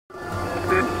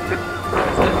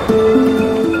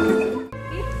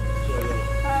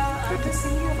After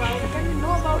seeing about, can you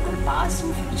know about the past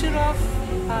and future of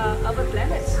our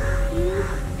planets?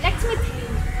 Let me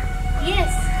think.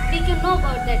 Yes, we can know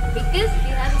about that because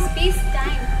we have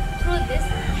space-time. Through this,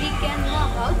 we can know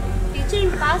about future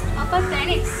and past of our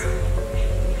planets.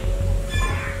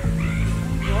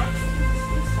 What is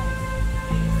space-time?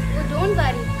 Oh, don't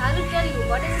worry. I will tell you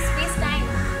what is space-time.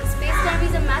 Space-time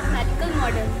is a mathematical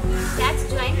model that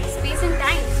joins space and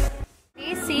time.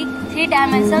 We see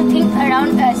three-dimensional thing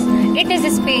around us. It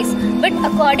is space. But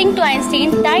according to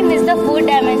Einstein, time is the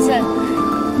four-dimensional.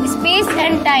 Space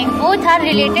and time both are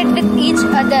related with each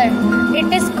other.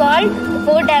 It is called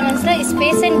four-dimensional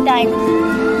space and time.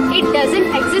 It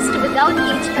doesn't exist without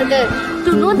each other.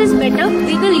 To know this better,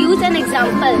 we will use an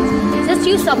example. Just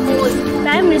you suppose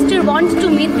Prime Minister wants to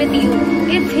meet with you.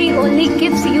 If he only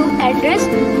gives you address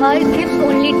or gives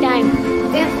only time.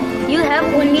 If you have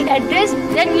only address,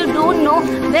 then you don't know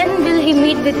when will he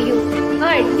meet with you.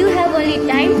 Or you have only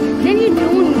time, then you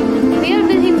don't know where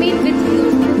will he meet with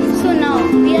you. So now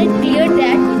we are clear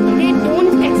that they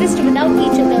don't exist without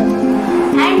each other.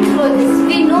 And through this,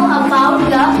 we know about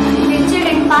the future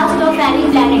and past of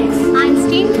any planets.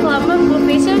 Einstein, former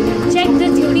professor, checked the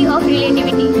theory of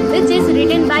relativity, which is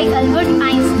written by Albert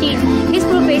Einstein. His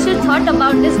professor thought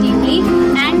about this deeply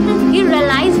and he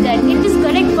realized that it is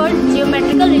correct for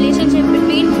geometrical relationship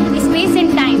between space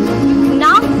and time.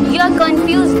 Now you are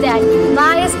confused that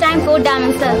why is time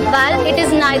four-dimensional while it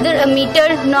is neither a meter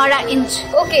nor an inch.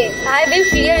 Okay, I will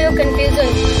clear your confusion.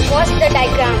 Watch the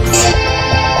diagrams.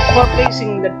 For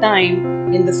placing the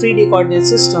time in the 3D coordinate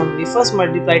system, we first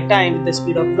multiply time with the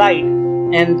speed of light,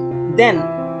 and then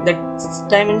the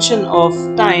dimension of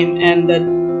time and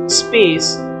the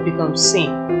space becomes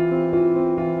same.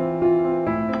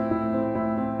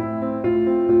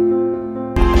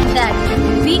 That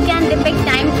we can depict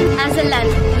time as a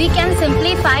length. We can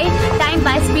simplify time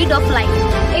by speed of light.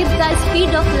 If the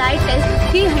speed of light is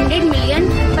 300 million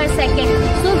per second,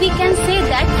 so we can say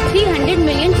that 300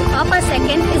 millionth of a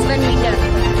second is 1 meter.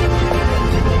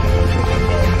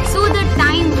 So the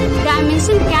time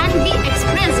dimension can be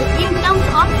expressed in terms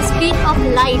of speed of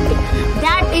light.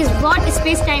 That is what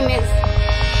space-time is.